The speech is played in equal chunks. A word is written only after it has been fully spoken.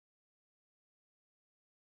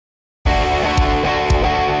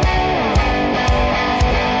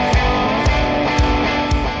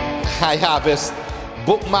I Harvest.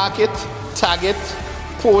 Bookmark it, tag it,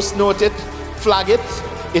 post note it, flag it.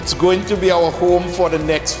 It's going to be our home for the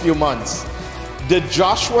next few months. The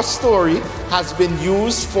Joshua story has been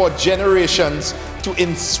used for generations to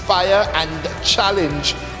inspire and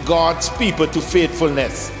challenge God's people to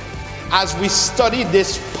faithfulness. As we study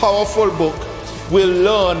this powerful book, we'll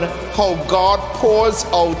learn how God pours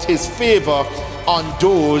out his favor on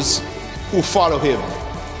those who follow him.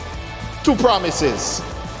 2 promises.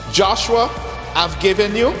 Joshua, I've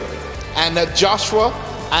given you, and Joshua,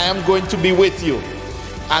 I am going to be with you.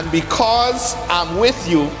 And because I'm with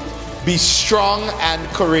you, be strong and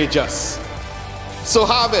courageous. So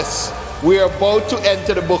Harvest, we are about to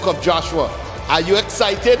enter the book of Joshua. Are you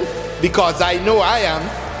excited? Because I know I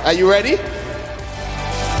am. Are you ready?